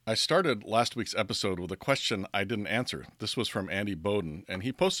I started last week's episode with a question I didn't answer. This was from Andy Bowden, and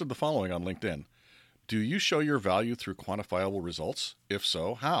he posted the following on LinkedIn. Do you show your value through quantifiable results? If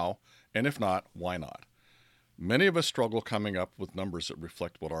so, how? And if not, why not? Many of us struggle coming up with numbers that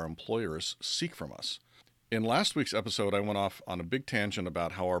reflect what our employers seek from us. In last week's episode, I went off on a big tangent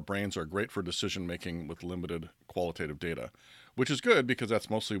about how our brains are great for decision making with limited qualitative data, which is good because that's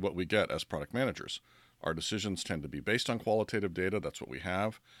mostly what we get as product managers. Our decisions tend to be based on qualitative data, that's what we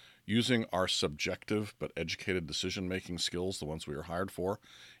have. Using our subjective but educated decision making skills, the ones we are hired for,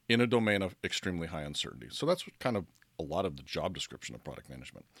 in a domain of extremely high uncertainty. So that's kind of a lot of the job description of product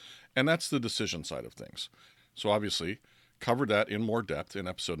management. And that's the decision side of things. So obviously, covered that in more depth in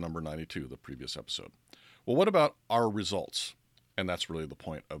episode number 92, the previous episode. Well, what about our results? And that's really the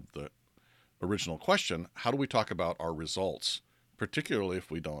point of the original question. How do we talk about our results, particularly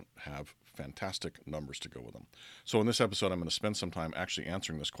if we don't have fantastic numbers to go with them? So in this episode, I'm going to spend some time actually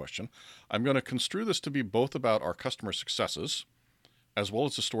answering this question. I'm going to construe this to be both about our customer successes, as well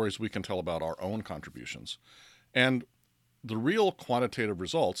as the stories we can tell about our own contributions. And the real quantitative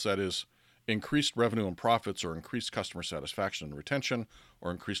results, that is, increased revenue and profits or increased customer satisfaction and retention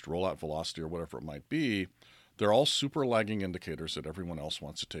or increased rollout velocity or whatever it might be, they're all super lagging indicators that everyone else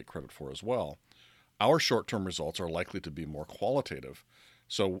wants to take credit for as well. Our short-term results are likely to be more qualitative.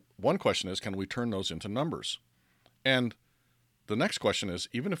 So one question is, can we turn those into numbers? And the next question is,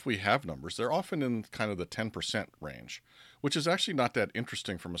 even if we have numbers, they're often in kind of the 10% range, which is actually not that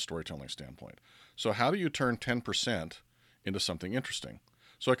interesting from a storytelling standpoint. So how do you turn 10% into something interesting?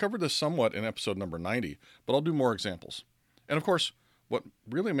 So I covered this somewhat in episode number 90, but I'll do more examples. And of course, what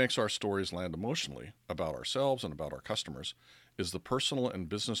really makes our stories land emotionally about ourselves and about our customers is the personal and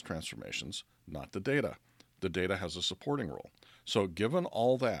business transformations, not the data. The data has a supporting role. So given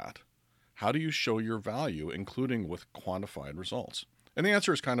all that, how do you show your value, including with quantified results? And the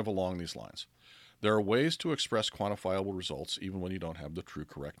answer is kind of along these lines. There are ways to express quantifiable results even when you don't have the true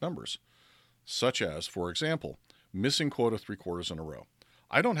correct numbers, such as, for example, missing quota 3 quarters in a row.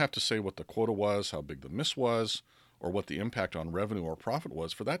 I don't have to say what the quota was, how big the miss was, or what the impact on revenue or profit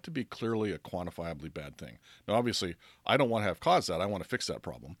was for that to be clearly a quantifiably bad thing. Now, obviously, I don't want to have caused that. I want to fix that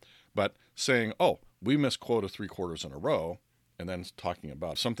problem. But saying, oh, we missed quota 3 quarters in a row, and then talking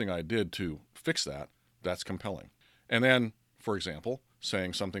about something I did to fix that, that's compelling. And then, for example,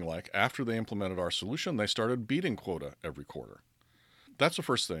 saying something like, after they implemented our solution, they started beating quota every quarter. That's the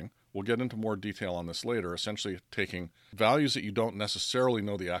first thing. We'll get into more detail on this later, essentially taking values that you don't necessarily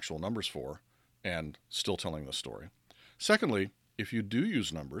know the actual numbers for and still telling the story. Secondly, if you do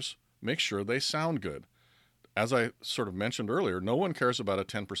use numbers, make sure they sound good. As I sort of mentioned earlier, no one cares about a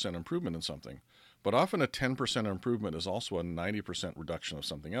 10% improvement in something, but often a 10% improvement is also a 90% reduction of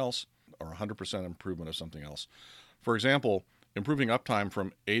something else or 100% improvement of something else. For example, improving uptime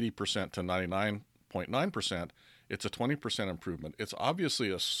from 80% to 99.9%, it's a 20% improvement. It's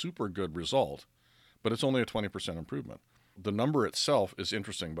obviously a super good result, but it's only a 20% improvement. The number itself is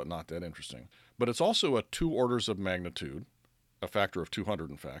interesting, but not that interesting. But it's also a 2 orders of magnitude, a factor of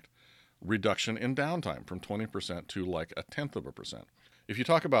 200 in fact, reduction in downtime from 20% to like a tenth of a percent. If you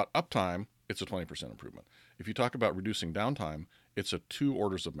talk about uptime, it's a 20% improvement. If you talk about reducing downtime, it's a 2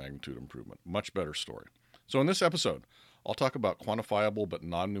 orders of magnitude improvement. Much better story. So in this episode, I'll talk about quantifiable but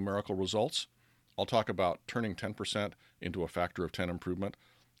non-numerical results. I'll talk about turning 10% into a factor of 10 improvement,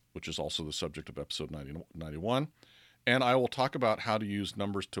 which is also the subject of episode 91. And I will talk about how to use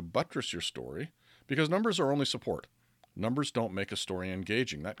numbers to buttress your story, because numbers are only support. Numbers don't make a story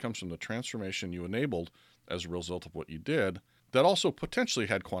engaging. That comes from the transformation you enabled as a result of what you did that also potentially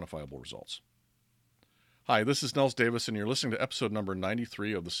had quantifiable results. Hi, this is Nels Davis, and you're listening to episode number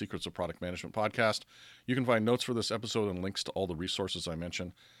 93 of the Secrets of Product Management podcast. You can find notes for this episode and links to all the resources I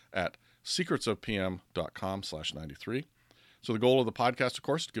mentioned at secretsofpm.com/93. So the goal of the podcast, of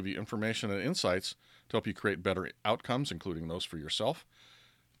course, is to give you information and insights to help you create better outcomes, including those for yourself,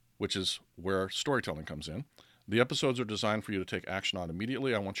 which is where storytelling comes in. The episodes are designed for you to take action on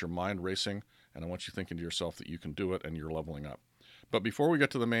immediately. I want your mind racing, and I want you thinking to yourself that you can do it and you're leveling up. But before we get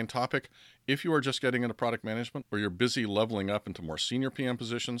to the main topic, if you are just getting into product management or you're busy leveling up into more senior PM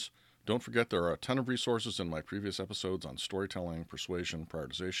positions, don't forget there are a ton of resources in my previous episodes on storytelling, persuasion,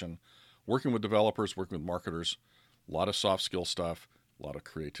 prioritization, working with developers, working with marketers, a lot of soft skill stuff, a lot of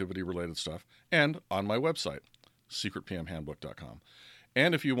creativity related stuff, and on my website, secretpmhandbook.com.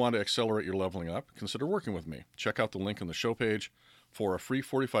 And if you want to accelerate your leveling up, consider working with me. Check out the link in the show page for a free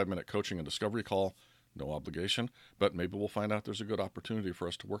 45-minute coaching and discovery call. No obligation, but maybe we'll find out there's a good opportunity for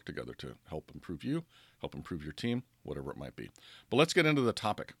us to work together to help improve you, help improve your team, whatever it might be. But let's get into the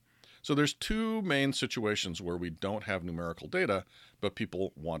topic. So there's two main situations where we don't have numerical data, but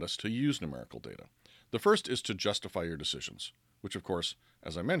people want us to use numerical data. The first is to justify your decisions, which of course,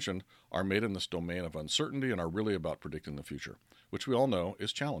 as I mentioned, are made in this domain of uncertainty and are really about predicting the future, which we all know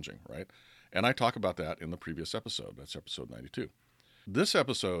is challenging, right? And I talk about that in the previous episode. That's episode 92. This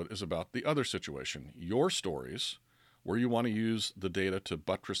episode is about the other situation, your stories, where you want to use the data to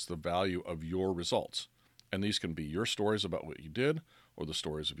buttress the value of your results. And these can be your stories about what you did, or the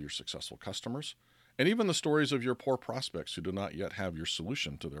stories of your successful customers, and even the stories of your poor prospects who do not yet have your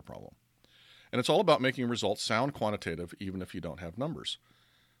solution to their problem. And it's all about making results sound quantitative even if you don't have numbers.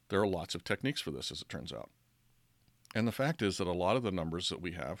 There are lots of techniques for this, as it turns out. And the fact is that a lot of the numbers that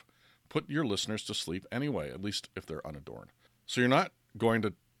we have put your listeners to sleep anyway, at least if they're unadorned. So you're not going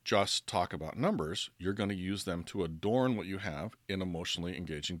to just talk about numbers, you're going to use them to adorn what you have in emotionally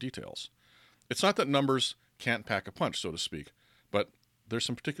engaging details. It's not that numbers can't pack a punch, so to speak, but there's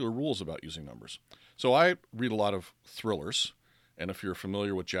some particular rules about using numbers. So I read a lot of thrillers, and if you're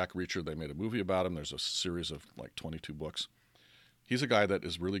familiar with Jack Reacher, they made a movie about him. There's a series of like 22 books. He's a guy that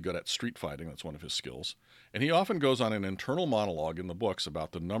is really good at street fighting. That's one of his skills. And he often goes on an internal monologue in the books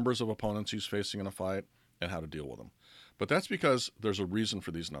about the numbers of opponents he's facing in a fight and how to deal with them. But that's because there's a reason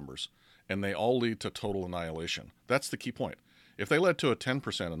for these numbers, and they all lead to total annihilation. That's the key point. If they led to a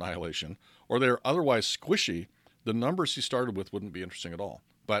 10% annihilation, or they're otherwise squishy, the numbers he started with wouldn't be interesting at all.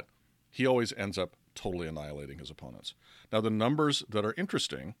 But he always ends up totally annihilating his opponents. Now, the numbers that are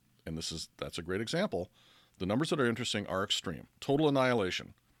interesting, and that's a great example, the numbers that are interesting are extreme. Total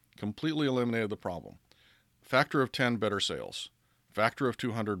annihilation, completely eliminated the problem. Factor of 10 better sales. Factor of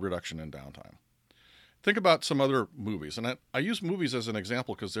 200 reduction in downtime. Think about some other movies, and I use movies as an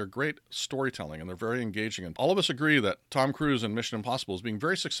example because they're great storytelling and they're very engaging. And all of us agree that Tom Cruise in Mission Impossible is being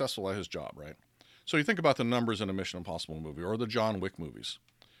very successful at his job, right? So you think about the numbers in a Mission Impossible movie or the John Wick movies.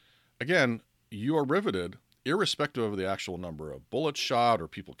 Again, you are riveted irrespective of the actual number of bullets shot or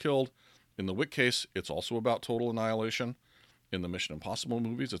people killed. In the Wick case, it's also about total annihilation. In the Mission Impossible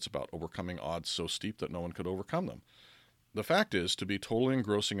movies, it's about overcoming odds so steep that no one could overcome them. The fact is, to be totally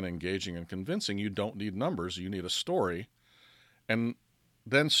engrossing and engaging and convincing, you don't need numbers, you need a story. And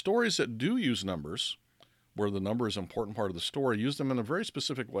then stories that do use numbers, where the number is an important part of the story, use them in a very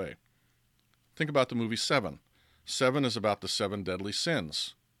specific way. Think about the movie Seven. Seven is about the 7 deadly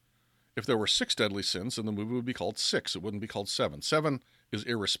sins. If there were 6 deadly sins, then the movie would be called 6. It wouldn't be called 7. 7 is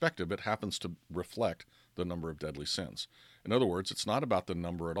irrespective. It happens to reflect the number of deadly sins. In other words, it's not about the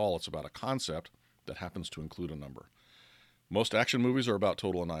number at all. It's about a concept that happens to include a number. Most action movies are about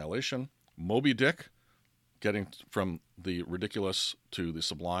total annihilation. Moby Dick, getting from the ridiculous to the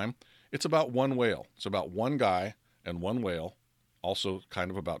sublime, it's about one whale. It's about one guy and one whale, also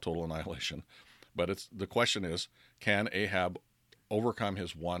kind of about total annihilation. But the question is, can Ahab overcome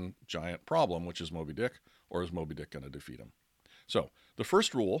his one giant problem, which is Moby Dick, or is Moby Dick going to defeat him? So the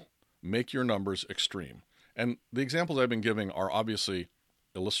first rule, make your numbers extreme. And the examples I've been giving are obviously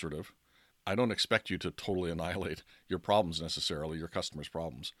illustrative. I don't expect you to totally annihilate your problems necessarily, your customers'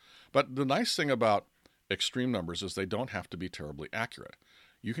 problems. But the nice thing about extreme numbers is they don't have to be terribly accurate.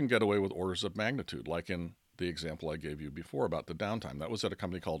 You can get away with orders of magnitude, like in the example I gave you before about the downtime. That was at a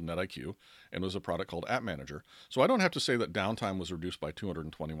company called NetIQ and was a product called App Manager. So I don't have to say that downtime was reduced by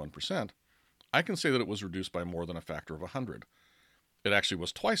 221%. I can say that it was reduced by more than a factor of 100. It actually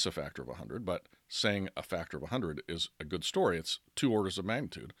was twice a factor of 100, but saying a factor of 100 is a good story. It's 2 orders of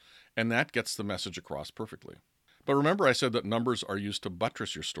magnitude, and that gets the message across perfectly. But remember I said that numbers are used to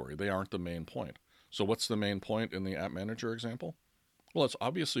buttress your story. They aren't the main point. So what's the main point in the App Manager example? Well, it's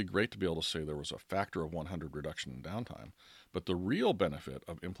obviously great to be able to say there was a factor of 100 reduction in downtime, but the real benefit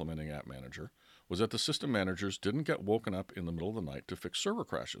of implementing App Manager was that the system managers didn't get woken up in the middle of the night to fix server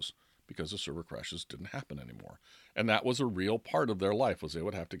crashes, because the server crashes didn't happen anymore. And that was a real part of their life, was they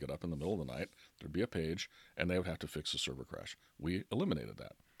would have to get up in the middle of the night, there'd be a page, and they would have to fix a server crash. We eliminated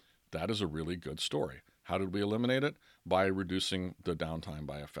that. That is a really good story. How did we eliminate it? By reducing the downtime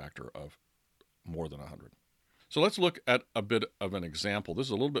by a factor of more than 100. So let's look at a bit of an example. This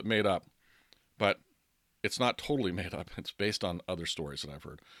is a little bit made up, but it's not totally made up. It's based on other stories that I've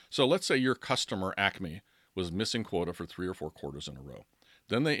heard. So let's say your customer, Acme, was missing quota for 3 or 4 quarters in a row.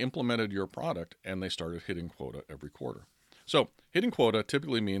 Then they implemented your product and they started hitting quota every quarter. So hitting quota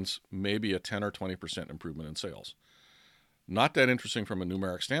typically means maybe a 10 or 20% improvement in sales. Not that interesting from a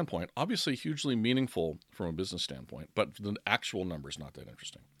numeric standpoint, obviously hugely meaningful from a business standpoint, but the actual number is not that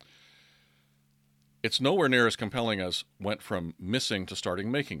interesting. It's nowhere near as compelling as went from missing to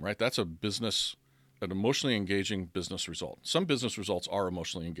starting making, right? That's an emotionally engaging business result. Some business results are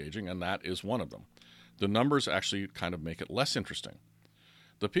emotionally engaging, and that is one of them. The numbers actually kind of make it less interesting.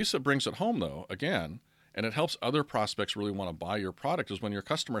 The piece that brings it home, though, again, and it helps other prospects really want to buy your product, is when your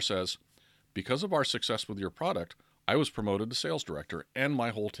customer says, because of our success with your product, I was promoted to sales director and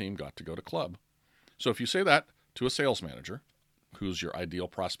my whole team got to go to club. So if you say that to a sales manager, who's your ideal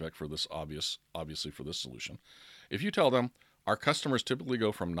prospect for this obviously for this solution, if you tell them our customers typically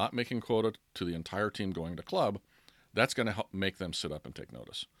go from not making quota to the entire team going to club, that's going to help make them sit up and take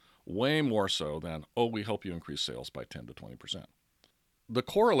notice. Way more so than, oh, we help you increase sales by 10 to 20%. The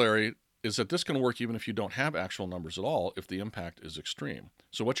corollary is that this can work even if you don't have actual numbers at all, if the impact is extreme.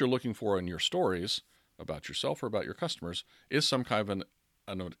 So what you're looking for in your stories about yourself or about your customers is some kind of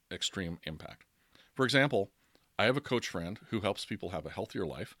an extreme impact. For example, I have a coach friend who helps people have a healthier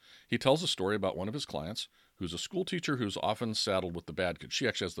life. He tells a story about one of his clients who's a school teacher who's often saddled with the bad kid. She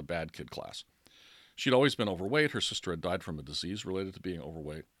actually has the bad kid class. She'd always been overweight. Her sister had died from a disease related to being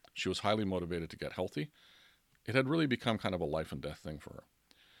overweight. She was highly motivated to get healthy. It had really become kind of a life and death thing for her.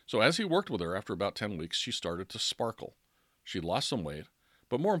 So as he worked with her, after about 10 weeks, she started to sparkle. She'd lost some weight,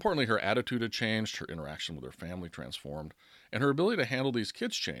 but more importantly, her attitude had changed, her interaction with her family transformed, and her ability to handle these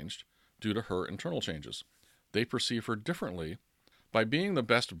kids changed due to her internal changes. They perceive her differently. By being the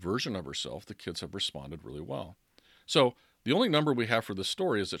best version of herself, the kids have responded really well. So the only number we have for this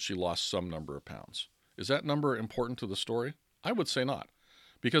story is that she lost some number of pounds. Is that number important to the story? I would say not.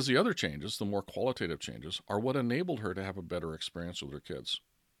 Because the other changes, the more qualitative changes, are what enabled her to have a better experience with her kids.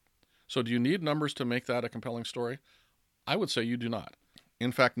 So do you need numbers to make that a compelling story? I would say you do not.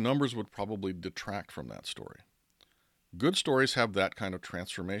 In fact, numbers would probably detract from that story. Good stories have that kind of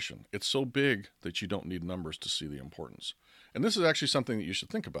transformation. It's so big that you don't need numbers to see the importance. And this is actually something that you should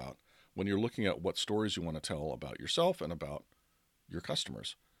think about when you're looking at what stories you want to tell about yourself and about your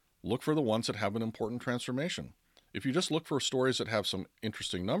customers. Look for the ones that have an important transformation. If you just look for stories that have some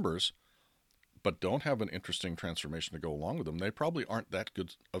interesting numbers, but don't have an interesting transformation to go along with them, they probably aren't that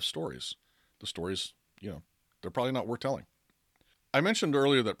good of stories. The stories, they're probably not worth telling. I mentioned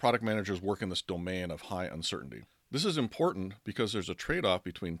earlier that product managers work in this domain of high uncertainty. This is important because there's a trade-off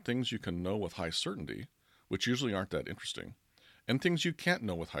between things you can know with high certainty, which usually aren't that interesting, and things you can't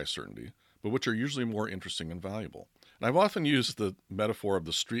know with high certainty, but which are usually more interesting and valuable. And I've often used the metaphor of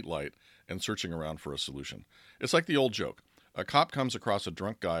the street light and searching around for a solution. It's like the old joke. A cop comes across a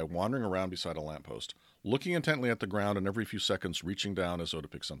drunk guy wandering around beside a lamppost, looking intently at the ground and every few seconds reaching down as though to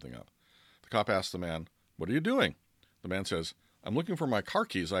pick something up. The cop asks the man, "What are you doing?" The man says, "I'm looking for my car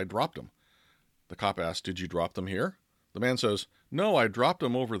keys. I dropped them." The cop asks, "Did you drop them here?" The man says, "No, I dropped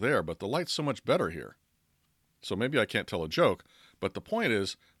them over there, but the light's so much better here." So maybe I can't tell a joke, but the point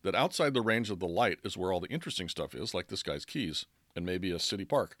is that outside the range of the light is where all the interesting stuff is, like this guy's keys, and maybe a city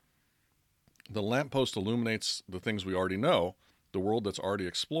park. The lamppost illuminates the things we already know, the world that's already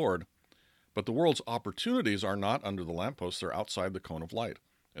explored, but the world's opportunities are not under the lamppost, they're outside the cone of light.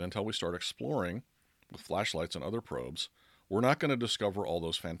 And until we start exploring with flashlights and other probes, we're not going to discover all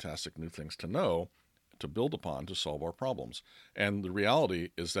those fantastic new things to know, to build upon, to solve our problems. And the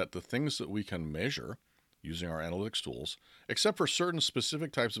reality is that the things that we can measure using our analytics tools, except for certain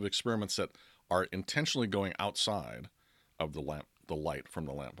specific types of experiments that are intentionally going outside of the light from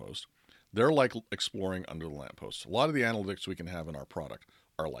the lamppost, they're like exploring under the lamppost. A lot of the analytics we can have in our product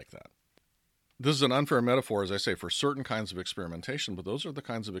are like that. This is an unfair metaphor, as I say, for certain kinds of experimentation, but those are the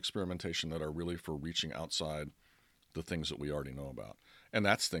kinds of experimentation that are really for reaching outside the things that we already know about. And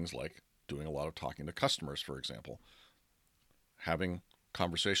that's things like doing a lot of talking to customers, for example. Having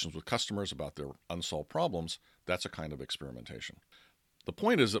conversations with customers about their unsolved problems, that's a kind of experimentation. The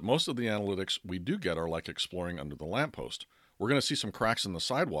point is that most of the analytics we do get are like exploring under the lamppost. We're going to see some cracks in the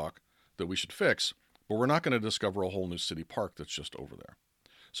sidewalk that we should fix, but we're not going to discover a whole new city park that's just over there.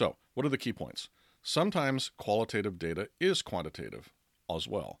 So, what are the key points? Sometimes qualitative data is quantitative as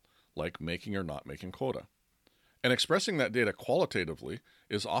well, like making or not making quota. And expressing that data qualitatively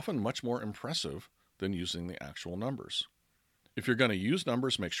is often much more impressive than using the actual numbers. If you're going to use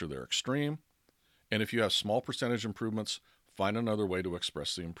numbers, make sure they're extreme. And if you have small percentage improvements, find another way to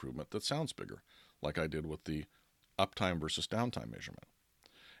express the improvement that sounds bigger, like I did with the uptime versus downtime measurement.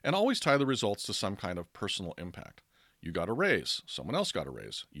 And always tie the results to some kind of personal impact. You got a raise, someone else got a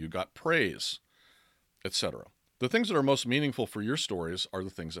raise, you got praise, etc. The things that are most meaningful for your stories are the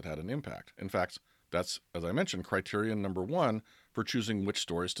things that had an impact. In fact, that's, as I mentioned, criterion number one for choosing which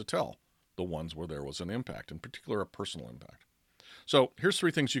stories to tell, the ones where there was an impact, in particular a personal impact. So here's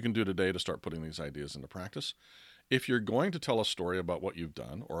 3 things you can do today to start putting these ideas into practice. If you're going to tell a story about what you've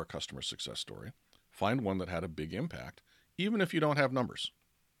done or a customer success story, find one that had a big impact, even if you don't have numbers.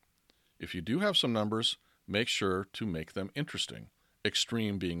 If you do have some numbers, make sure to make them interesting,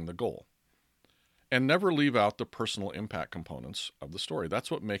 extreme being the goal. And never leave out the personal impact components of the story.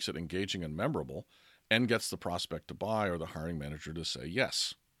 That's what makes it engaging and memorable and gets the prospect to buy or the hiring manager to say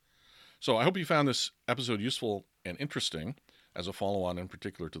yes. So I hope you found this episode useful and interesting as a follow-on in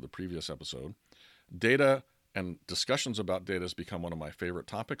particular to the previous episode. Data and discussions about data has become one of my favorite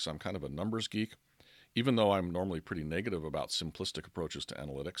topics. I'm kind of a numbers geek, even though I'm normally pretty negative about simplistic approaches to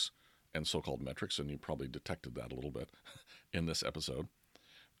analytics and so-called metrics, and you probably detected that a little bit in this episode.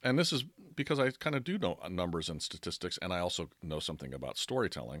 And this is because I kind of do know numbers and statistics, and I also know something about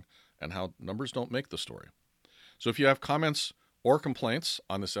storytelling and how numbers don't make the story. So if you have comments or complaints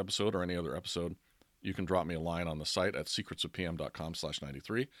on this episode or any other episode, you can drop me a line on the site at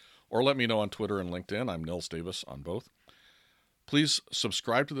secretsofpm.com/93, or let me know on Twitter and LinkedIn. I'm Nils Davis on both. Please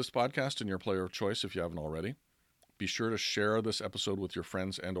subscribe to this podcast in your player of choice if you haven't already. Be sure to share this episode with your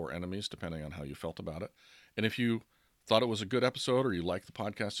friends and or enemies, depending on how you felt about it. And if you thought it was a good episode or you like the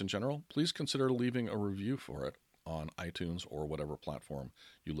podcast in general, please consider leaving a review for it on iTunes or whatever platform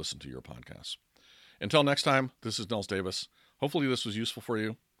you listen to your podcasts. Until next time, this is Nils Davis. Hopefully this was useful for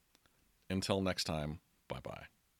you. Until next time, bye-bye.